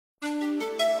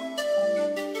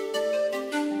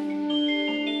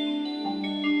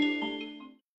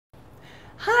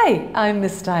Hi, I'm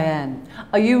Miss Diane.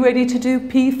 Are you ready to do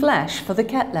P Flash for the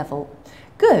cat level?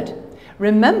 Good.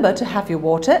 Remember to have your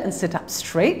water and sit up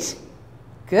straight.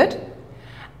 Good.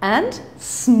 And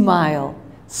smile.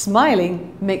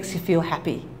 Smiling makes you feel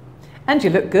happy. And you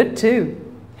look good too.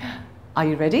 Are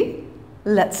you ready?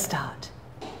 Let's start.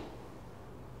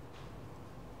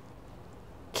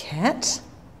 Cat.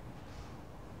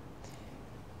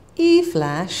 E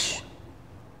Flash.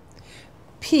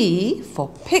 P for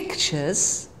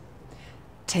pictures,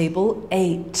 table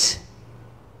 8.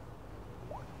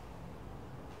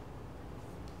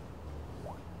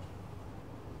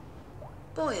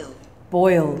 Boil.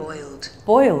 Boil. Boiled.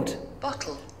 Boiled.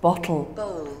 Bottle. Bottle.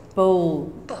 Bowl. Bowl.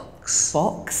 Box.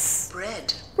 Box.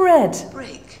 Bread. Bread.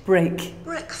 Break. Break.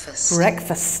 Breakfast.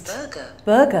 Breakfast. Burger.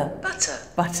 Burger. Butter.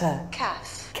 Butter.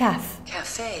 Calf. Calf.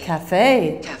 Cafe.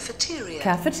 Cafe. Cafeteria.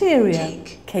 Cafeteria.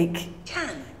 Cake. Cake.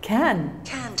 Can. Can.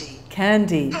 Candy.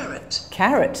 Candy. Carrot.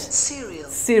 Carrot. Cereal.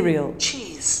 Cereal.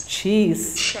 Cheese.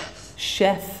 Cheese. Chef.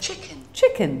 Chef. Chicken.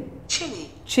 Chicken.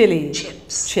 Chili. Chili.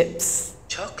 Chips. Chips.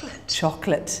 Chocolate.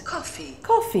 Chocolate. Coffee.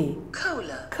 Coffee.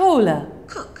 Cola. Cola.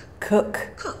 Cook. Cook.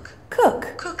 Cook.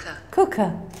 Cook. Cooker.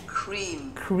 Cooker.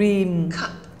 Cream. Cream.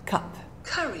 Cup. Cup.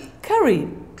 Curry. Curry.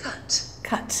 Cut.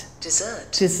 Cut.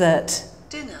 Dessert. Dessert.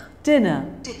 Dinner. Dinner.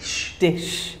 Dish.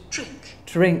 Dish. Drink.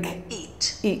 Drink.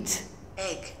 Eat. Eat.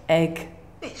 Egg. Egg.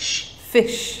 Fish.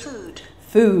 Fish. Food.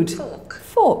 Food. Fork.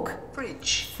 Fork.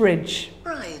 Fridge. Fridge.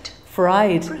 Fried.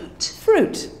 Fried. Fruit.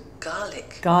 Fruit.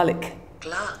 Garlic. Garlic.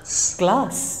 Glass.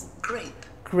 Glass. Grape.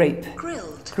 Grape.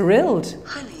 Grilled. Grilled.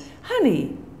 Honey.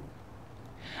 Honey.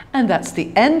 And that's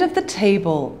the end of the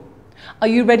table. Are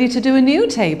you ready to do a new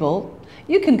table?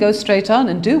 You can go straight on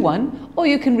and do one, or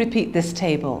you can repeat this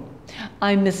table.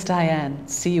 I'm Miss Diane.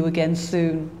 See you again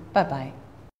soon. Bye-bye.